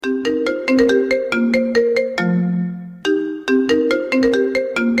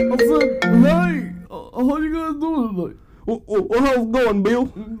how's it going,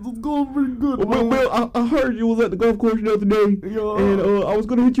 Bill? It's going pretty good. Well, Bill, I heard you was at the golf course the other day, and I was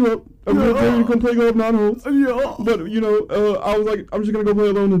gonna hit you up. I'm ready to come play golf 9 holes. Yeah. But I was like, I'm just gonna go play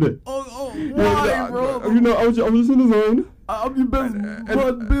alone today. Why, bro? I was just in the zone. I'm your best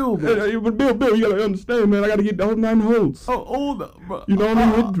bud, Bill. But Bill, you gotta understand, man. I gotta get the whole 9 holes. Oh, hold up, bro. You know, I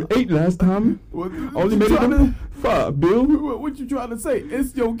only hit 8 last time. Only made it 5, Bill. What you trying to say?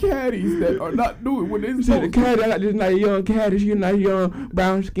 It's your caddies that are not doing what they're See, supposed the to. caddy, I got this nice young caddy. She a nice young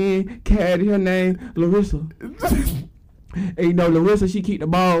brown skin caddy. Her name Larissa. And Larissa, she keep the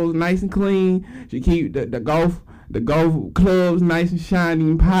balls nice and clean. She keep the golf clubs nice and shiny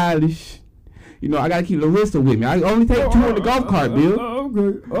and polished. I gotta keep Larissa with me. I only take 2 in the golf cart, Bill.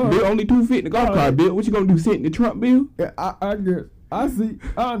 Okay. Bill, only 2 fit in the golf cart, Bill. What you gonna do? Sit in the trunk, Bill? Yeah, I guess. I see.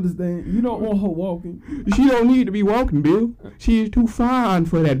 I understand. You don't want her walking. She don't need to be walking, Bill. She is too fine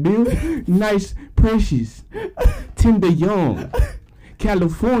for that, Bill. Nice, precious, tender young.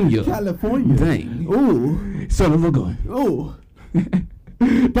 California. Dang. Ooh. Son of a gun. Ooh.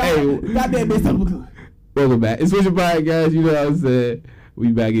 Hey. Goddamn bitch, son of a gun. Welcome back. It's Swisher Podcast. You know what I'm saying?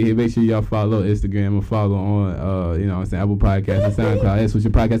 We back in here. Make sure y'all follow Instagram and follow on, Apple Podcasts and SoundCloud. That's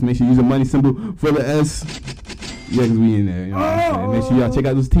Swisher Podcast. Make sure you use a money symbol for the S. Yeah, because we in there. You know what I'm saying? Make sure y'all check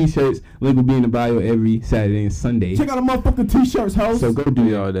out those t-shirts. Link will be in the bio every Saturday and Sunday. Check out the motherfucking t-shirts, house. So go do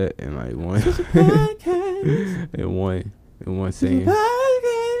y'all that in like one. in one scene.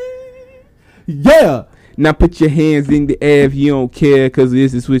 Yeah. Now put your hands in the air if you don't care, because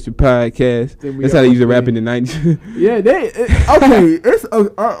this is Swisher Podcast. That's how they used to rap in the 90s. Yeah, it's I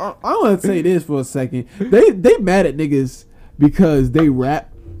want to say this for a second. They mad at niggas because they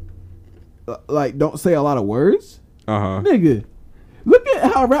rap like don't say a lot of words. Nigga, look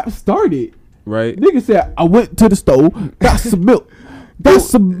at how rap started. Right. Nigga said, I went to the stove, got some milk, got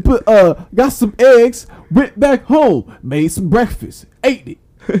some eggs, went back home, made some breakfast, ate it.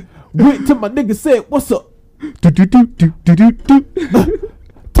 Went to my nigga, said, what's up? Told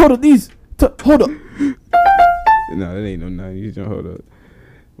her these. Hold up. No, that ain't no 90s. Don't hold up.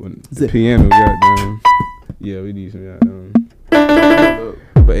 The piano, goddamn. Yeah, we need some goddamn.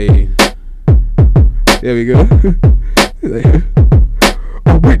 But hey, there we go.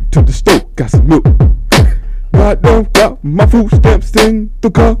 I went to the stove, got some milk. Got my food stamps in the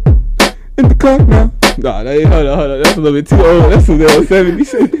car. In the car now. Nah, hold on. That's a little bit too old. That's some little 70s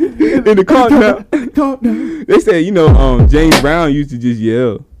shit. In the car now. They say, James Brown used to just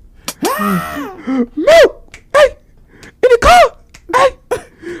yell. Milk! Hey! In the car! Hey!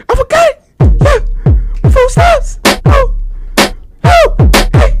 I forgot it! Yeah! My phone stops! Oh!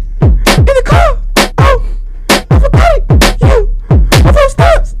 Hey! In the car! Oh! I forgot it! Yeah! My phone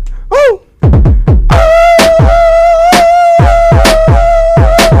stops! Oh!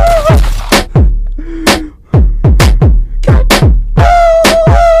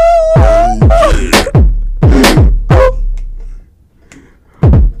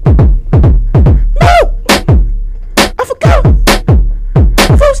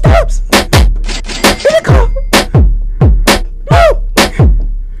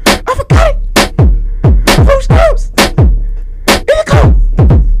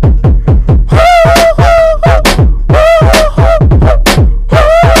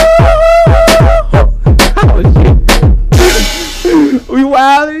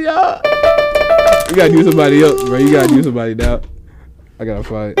 You gotta do somebody else, bro. You gotta do somebody now. I gotta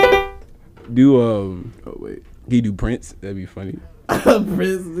find. Oh wait. Can you do Prince? That'd be funny.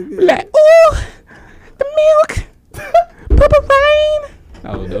 Prince. Like, ooh, the milk, purple rain.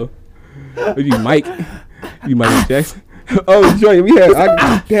 I don't know. Would you Mike? You Michael Jackson? Oh, Joy, I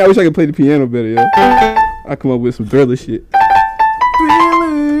wish I could play the piano better, yo. I come up with some Thriller shit.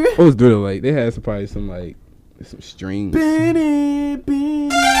 Thriller. What was Thriller like? They had probably some strings.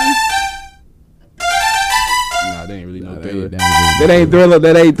 Nah, they ain't really no Thriller. That ain't Thriller.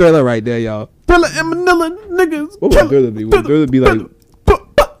 That ain't Thriller right there, y'all. Thriller and Manila niggas. What would Thriller be? Would Thriller be like?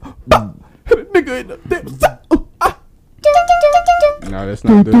 Nigga in the Nah, that's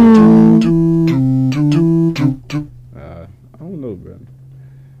not Thriller. I don't know, bro.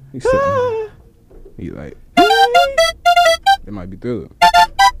 He like. It might be Thriller.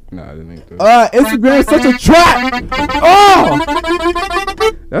 Nah, that ain't Thriller. Instagram's such a trap. Oh.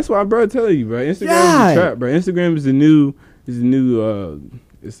 That's why, bro. Telling you, bro. Instagram is a trap, bro. Instagram is the new.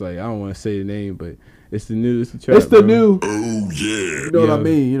 It's like, I don't want to say the name, but it's the trap. It's the bro. new. Oh yeah. You know what I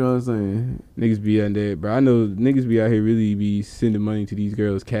mean? You know what I'm saying? Niggas be on there, bro. I know niggas be out here really be sending money to these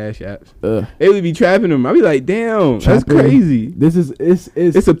girls' cash apps. They really be trapping them. I be like, damn, that's crazy. This is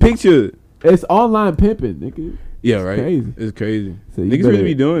it's a picture. It's online pimping, nigga. Yeah, right. Crazy. It's crazy. So niggas really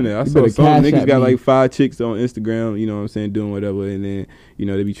be doing that. I saw some niggas got like 5 chicks on Instagram. You know what I'm saying, doing whatever, and then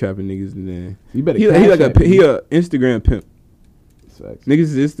they be trapping niggas, and then you better. He a Instagram pimp.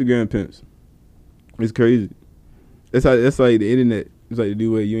 Niggas is Instagram pimps. It's crazy. That's like the internet. It's like the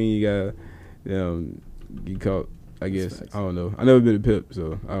do what you ain't gotta get caught. I guess I don't know. I never been a pimp,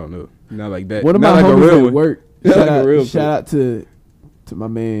 so I don't know. Not like that. One of my homies at work. Shout out to my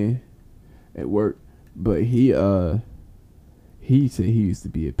man at work, but he said he used to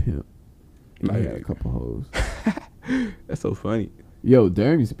be a pimp. He had a couple hoes. That's so funny. Yo,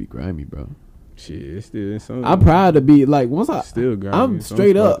 Durham used to be grimy, bro. Shit, it's still in some. I'm proud to be like still grimy. I'm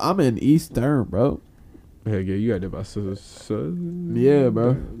straight up. I'm in East Durham, bro. Heck yeah, you got that by Southern. Yeah,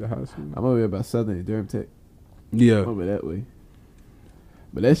 bro. The high school. I'm over here by Southern and Durham Tech. Yeah, over that way.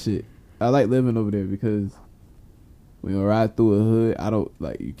 But that shit, I like living over there because when you ride through a hood, I don't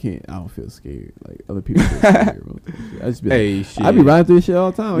feel scared. Like other people feel scared. Bro. I just be like, shit. I be riding through this shit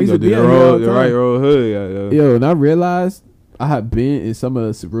all the time. I used to be the right road hood. Yo, and I realized I had been in some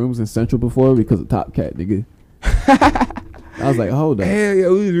of the rooms in Central before because of Top Cat, nigga. I was like, hold up. Hell yeah,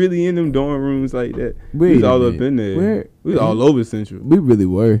 we was really in them dorm rooms like that. We was all up in there. We was all over Central. We really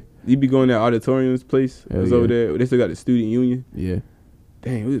were. You be going to that auditorium's place. It was over there. They still got the student union. Yeah.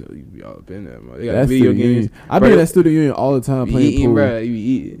 Dang, we be all up in there, man. They got video games. I be in that student union all the time playing pool. Bro, you be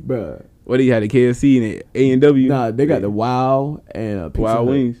eating. Bro. What do you have, the KFC and the A&W? Nah, they got the Wow and Pizza Wild Hut.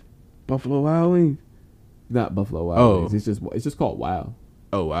 Wings. Buffalo Wild Wings. Not Buffalo Wild Wings. It's just called Wow.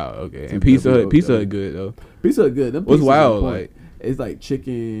 Oh, wow. Okay. And Pizza Hut good, though. Pizza Hut good. What's Wild like? It's like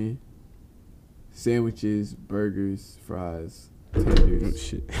chicken, sandwiches, burgers, fries, tenders.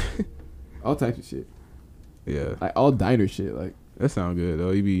 Shit. All types of shit. Yeah. Like all diner shit. Like that sound good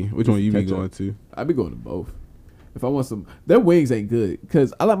though. Which one you be going to? I be going to both. If I want some, their wings ain't good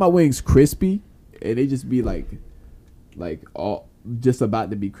because I like my wings crispy, and they just be like all just about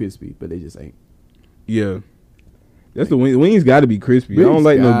to be crispy, but they just ain't. Yeah. That's the wing. Wings got to be crispy. I don't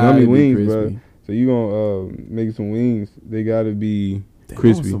like no gummy wings, bro. So you gonna make some wings? They gotta be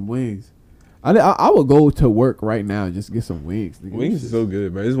crispy. Some wings. I would go to work right now and just get some wings. Wings is so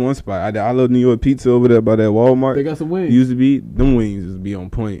good, bro. There's one spot. I love New York pizza over there by that Walmart. They got some wings. Used to be them wings just be on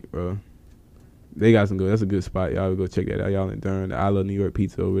point, bro. They got some good. That's a good spot. Y'all go check that out. Y'all in Durham. I love New York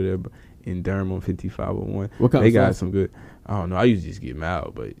pizza over there in Durham on 5501. What kind they of got sauce? some good. I don't know. I usually just get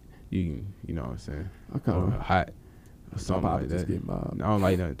mild, but you know what I'm saying. I kind of hot. Something like that. I don't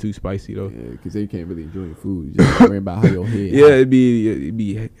like nothing too spicy though. Yeah, because they can't really enjoy your food. You just worry about how your head. Yeah, it'd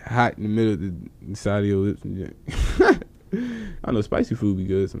be hot in the middle of the side of your lips. And I know spicy food be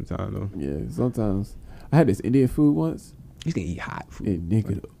good sometimes though. Yeah, sometimes. I had this Indian food once. You can eat hot food. And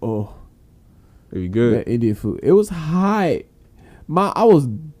nigga, it be good. That Indian food. It was hot. I was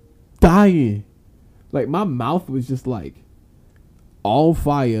dying. Like my mouth was just like on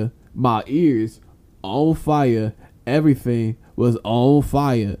fire. My ears on fire. Everything was on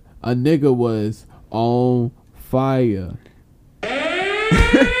fire. A nigga was on fire. That's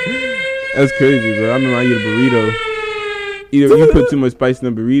crazy, bro. I remember I eat a burrito. Either you put too much spice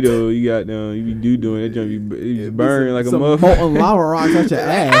in the burrito, you got you be doing that junk be burn like a motherfucker. Molten lava rocks out your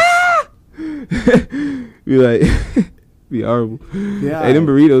ass. Be like, be horrible. Yeah. Hey, them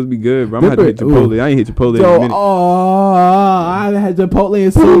burritos be good, bro. I'm gonna have to hit Chipotle. I ain't hit Chipotle in a minute. I haven't had Chipotle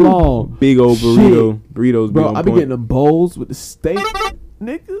in so long. Big old burrito. Shit. Burritos, bro. I be getting the bowls with the steak,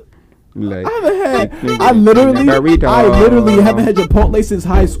 nigga. Like, I literally haven't had Chipotle since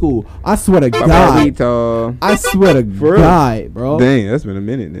high school. I swear to God. I swear to God, bro. Dang, that's been a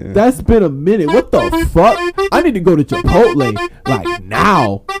minute now. That's been a minute. What the fuck? I need to go to Chipotle like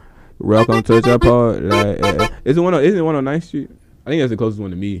now. Welcome to Chipotle. Isn't one on 9th Street? I think that's the closest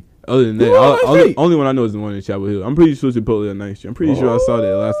one to me. Other than that, only one I know is the one in Chapel Hill. I'm pretty sure Chipotle on 9th Street. I'm pretty sure I saw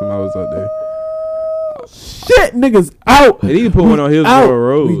that last time I was up there. Shit, niggas out. They need to put one on Hillsborough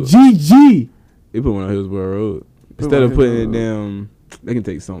Road. GG. They put one on Hillsborough Road. Instead of putting it down, they can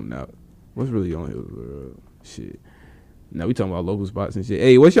take something out. What's really on Hillsborough Road? Shit. Now we talking about local spots and shit.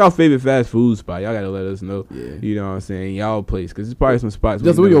 Hey, what's y'all favorite fast food spot? Y'all gotta let us know. Yeah. You know what I'm saying? Y'all place, because there's probably some spots.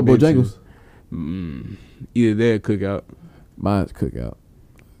 Just where your Bojangles. Either there or Cookout. Mine's Cookout.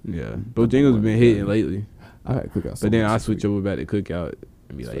 Yeah. Bojangles have been hitting lately. I had Cookout. But then I switch over back to Cookout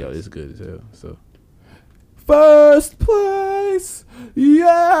and be like, yo, this is good as hell. So. First place,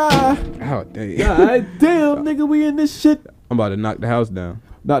 yeah. Oh, dang. God damn, nigga, we in this shit. I'm about to knock the house down.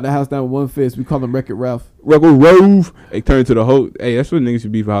 Knock the house down with one fist. We call him Wreck-It Ralph. Wreck-It Rove. Hey, turn to the Hulk. Hey, that's what niggas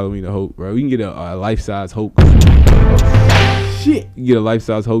should be for Halloween, the Hulk, bro. We can get a life-size Hulk. Shit. You get a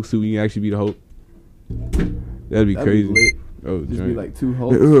life-size Hulk suit, you can actually be the Hulk. That'd be crazy. Be lit. Just be like two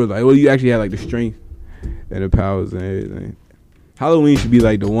Hulks. Like, well, you actually have like the strength. and the powers and everything. Halloween should be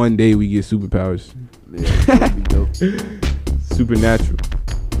like the one day we get superpowers. Yeah, that'd be dope. Supernatural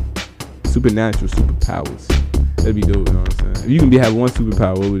superpowers. That'd be dope. You know what I'm saying? If you can have one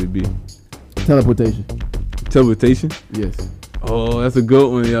superpower, what would it be? Teleportation. Teleportation? Yes. Oh, that's a good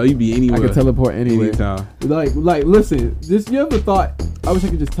one, yo. You be anywhere. I can teleport anywhere. Anytime. Like, listen. You ever thought I wish I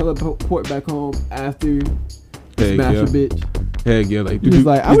could just teleport back home after smash a bitch? Heck yeah, like just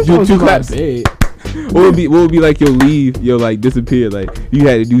like I wish I was in my bed. What would be like your leave? Your like disappear? Like you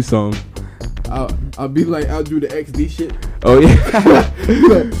had to do something. I'll be like I'll do the XD shit. Oh yeah.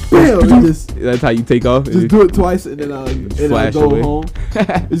 Bam, that's how you take off. Just do it twice and then I'll go away. home.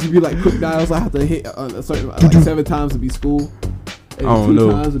 This would be like quick dials. I have to hit a certain like 7 times to be school. And I don't 2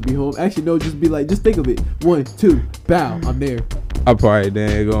 know. times to be home. Actually no, just think of it. 1, 2, bow, I'm there. I probably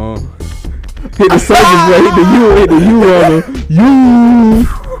dang go on. Hit the surface, bro. Hit the U on them.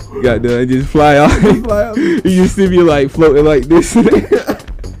 You got done. Just fly out. You just see me like floating like this.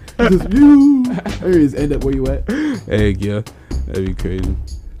 Just you. Just end up where you at. Heck yeah, that'd be crazy.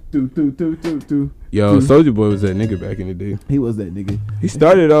 Do. Yo, Soulja Boy was that nigga back in the day. He was that nigga. He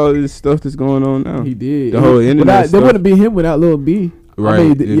started all this stuff that's going on now. He did. The whole internet stuff. There wouldn't be him without Lil B. Right. I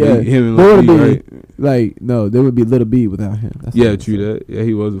mean, yeah. Him and Lil B, right? Like, no, there would be Little B without him. That's true that. Yeah,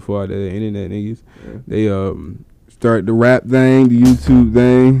 he was before the internet niggas. Yeah. They started the rap thing, the YouTube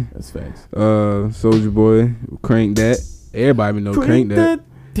thing. That's facts. Soulja Boy, Crank That. Everybody know Crank That.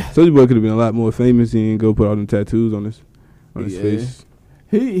 Soulja Boy could have been a lot more famous and go put all them tattoos on his face.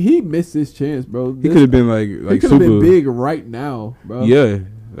 He missed his chance, bro. He could have been like he could super have been big right now, bro. Yeah,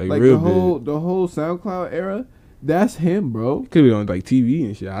 like real big. The whole SoundCloud era. That's him, bro. Could have been on like TV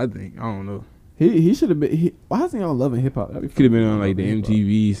and shit. I think I don't know. He should have been. Why isn't y'all loving hip hop? He could have been on like the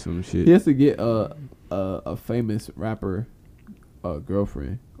MTV some shit. He has to get a famous rapper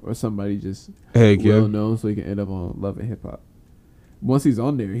girlfriend or somebody just well known so he can end up on Love and Hip Hop. Once he's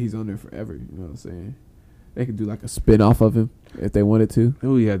on there forever. You know what I'm saying? They could do like a spin off of him if they wanted to.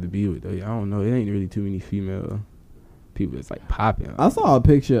 Who he had to be with though? I don't know. It ain't really too many female people that's like popping. I saw a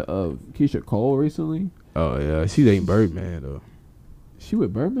picture of Keisha Cole recently. Oh yeah, she ain't Birdman though. She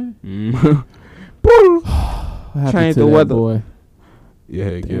with Birdman? Change the weather, boy. Yeah,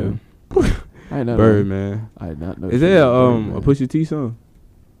 heck yeah. I did not Birdman. I did not know. Is that a Pusha T song?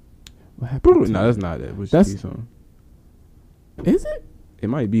 What happened? No, that's not that Pusha T song. Is it? It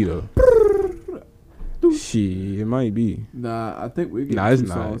might be though. Shit, it might be. Nah, I think we get it's 2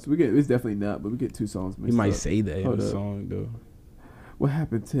 not. songs. It's definitely not, but we get 2 songs mixed You might up. say that in the song though. What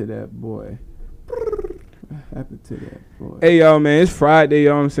happened to that boy? What happened to that boy? Hey y'all, man, it's Friday. You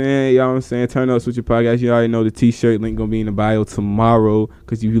know what I'm saying? Turn up Swisher podcast. You already know the t-shirt link gonna be in the bio tomorrow.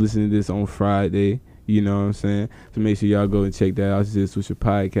 Cause you listen to this on Friday. You know what I'm saying? So make sure y'all go and check that out. This is Swisher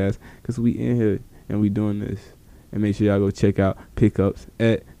podcast. Cause we in here and we doing this. And make sure y'all go check out pickups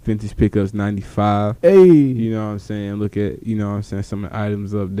at Vintage Pickups 95. Hey. You know what I'm saying? Look at, some of the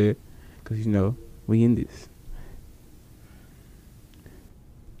items up there. Because, we in this.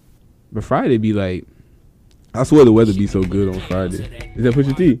 But Friday be like, I swear the weather be so good on Friday. Is that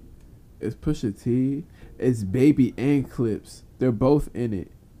Pusha T? It's Pusha T. It's Baby and Clips. They're both in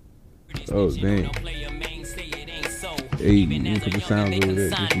it. Oh, dang. Hey, you can put the sounds over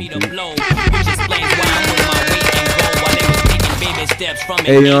there.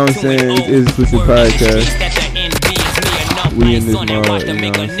 Hey, you know what I'm saying? It's Swisher podcast. We in this mode, you know what I'm saying?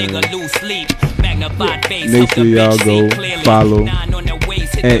 Make sure y'all go follow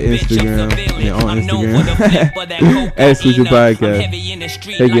at Instagram and on Instagram at Swisher podcast.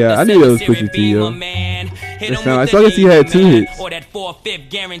 Hey, yeah, I knew that was Pusha T, yo. That sound like, so I guess he had 2 hits. Yeah.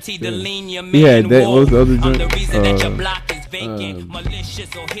 He had that. What was the other joint?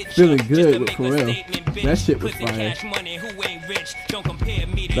 Feeling Good with Pharrell. That shit was fire.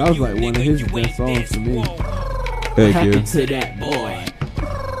 That was like one of his best songs to me. Thank you. To that boy.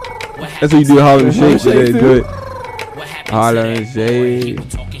 That's what you do at Harlem Shake. Yeah, good. Harlem Shake.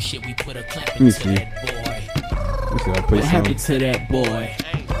 Let me see. I'll play what happened to that boy?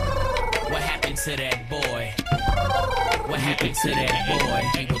 What happened to that boy? What happened to that boy?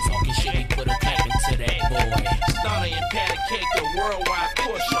 People talking shit, we put a clap into that boy. Stunner and patty cake, the worldwide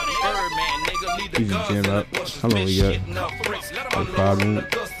push. Birdman, nigga, lead the guns in the bushes. How long we got? Like 5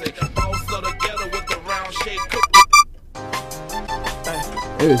 minutes.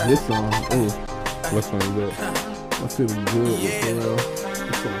 It was this song. Oh, what song is that? I'm feeling good with Pharrell.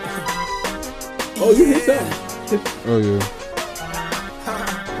 Oh, you hit that? Oh yeah.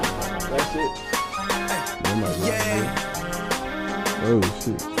 That shit. Oh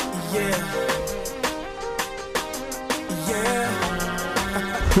shit.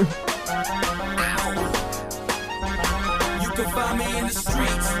 can find me in the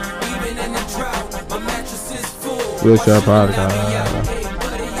streets, even in the drought. My mattress is full. Swisher podcast.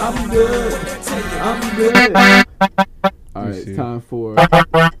 I'm good. All right, it's time for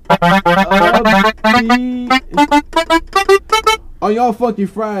on y'all funky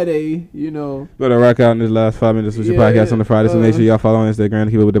Friday, you know. Better rock out in this last 5 minutes with your podcast on the Friday, so make sure y'all follow on Instagram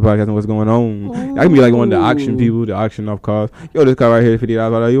to keep up with the podcast and what's going on. I can be like one of the auction people, the auction off cars. Yo, this car right here,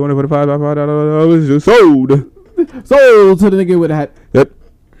 $50. You want it for the $5? It's just sold. Sold to the nigga with a hat. Yep.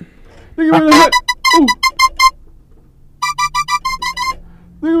 Nigga with a hat. Ooh.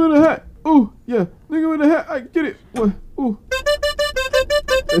 Nigga with a hat. Ooh, yeah. Nigga with a hat. I get it. What? Ooh.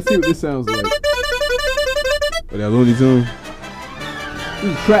 Let's see what this sounds like. What that Looney Tunes?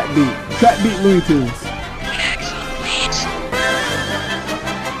 Trap beat Looney Tunes.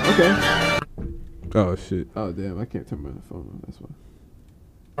 Okay. Oh shit. Oh damn, I can't turn my phone on. That's why.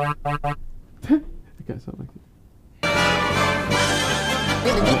 I can't sound like it.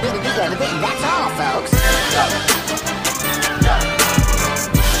 That's all, folks.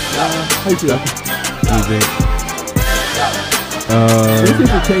 How you feel? Anything? This is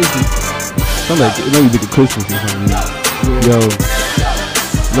a change. Something like maybe did the Christmas or something. Yeah. Yo,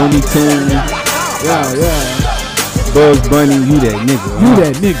 Looney Tunes. Yeah. Buzz Bunny, you that nigga. You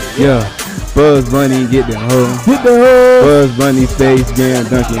that nigga. Yeah. Buzz Bunny, get the hoe. Get the hoe. Buzz Bunny, Space Jam,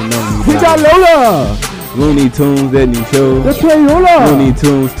 Dunkin' on me. He got Lola. Looney Tunes, that new show. Let's play Lola. Looney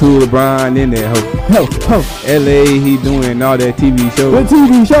Tunes, to LeBron in that hoe. Ho. LA, he doing all that TV The shows.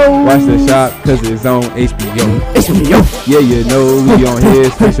 TV show. Watch the shop, cause it's on HBO. HBO. Yeah, you know, we on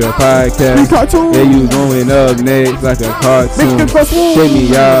his Swisher podcast. Cartoon. Yeah, you going up next like a cartoon. Make the cartoon. Take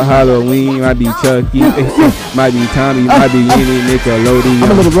me out Halloween, might be Chucky. Might be Tommy, might be any Nickelodeon.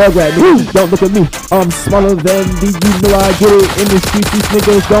 I'm a little rugrat, nigga. Don't look at me. I'm smaller than the, you know I get it in the street. These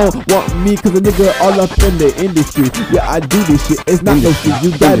niggas don't want me, cause a nigga all up in the industry. Yeah, I do this shit. It's not no shit. You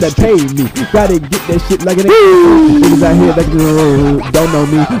gotta pay me. Gotta get that shit like an niggas out here like don't know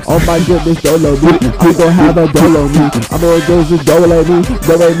me. Oh my goodness, don't know me. We gon' have a dolo me. I'm gonna go just dolo me.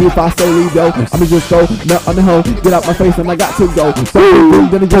 Dolo me if I say we go. I'ma just go nut on the hoe. Get out my face and I got to go. So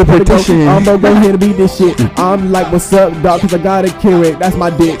gonna go for the go. I'm gonna go ahead and beat this shit. I'm like, what's up, dog? Cause I gotta kill it. That's my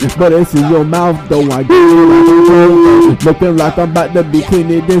dick. But it's in your mouth, though. I get it. Looking like I'm about to be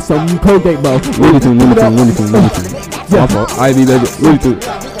cleaning this some Colgate, bro. Looney Tunes. Yeah. I be like Looney Tunes.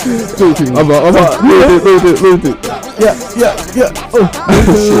 Yeah.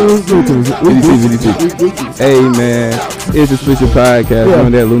 Hey man, it's the Swisher podcast.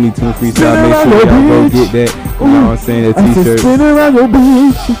 Doing that Looney Tunes freestyle. Make sure y'all go get that. You know what I'm saying? That t-shirt. Spin around your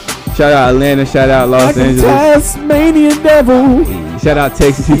bitch. Shout out Atlanta. Shout out Los Angeles. Tasmanian devil. Shout out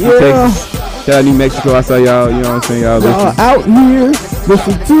Texas. He's from Texas. Shout out New Mexico. I saw y'all. You know what I'm saying? Y'all listen. Out here,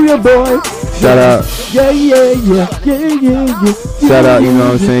 listen to your boy. Shout out. Yeah. Shout out, you know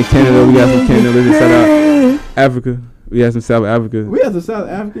what I'm saying? Canada, we got some Canada. Shout out Africa. We got some South Africa. We have some South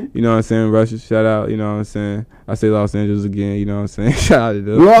Africa. You know what I'm saying? Russia. Shout out, you know what I'm saying? I say Los Angeles again, you know what I'm saying? Shout out to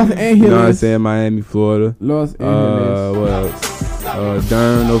them. Los Angeles. You know what I'm saying? Miami, Florida. Los Angeles. What else?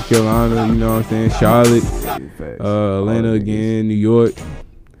 Durham, North Carolina, you know what I'm saying? Charlotte. Atlanta again, New York,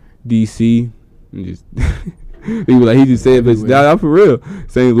 DC. Just people like he just said, but I'm for real.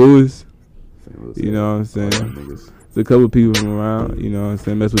 St. Louis. You know what I'm saying? There's a couple people from around, you know what I'm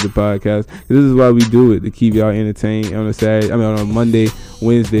saying, mess with the podcast. This is why we do it, to keep y'all entertained on on a Monday,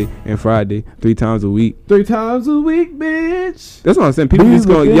 Wednesday, and Friday, 3 times a week. 3 times a week, bitch. That's what I'm saying. People just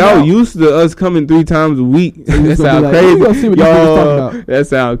going, y'all used to us coming 3 times a week. That sound crazy. Y'all, that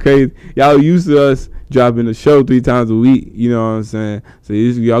sound crazy. Y'all used to us dropping the show 3 times a week. You know what I'm saying? So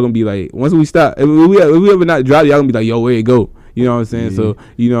y'all gonna be like, once we stop, if we ever not drop it, y'all gonna be like, yo, where it go? You know what I'm saying? Yeah. So,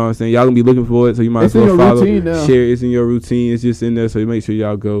 you know what I'm saying? Y'all gonna be looking for it, so you might as well follow, share. It's in your routine. It's just in there, so you make sure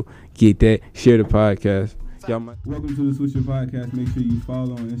y'all go get that. Share the podcast. Welcome to the Swisher podcast. Make sure you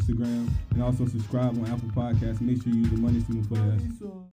follow on Instagram and also subscribe on Apple Podcasts. Make sure you use the money symbol for that.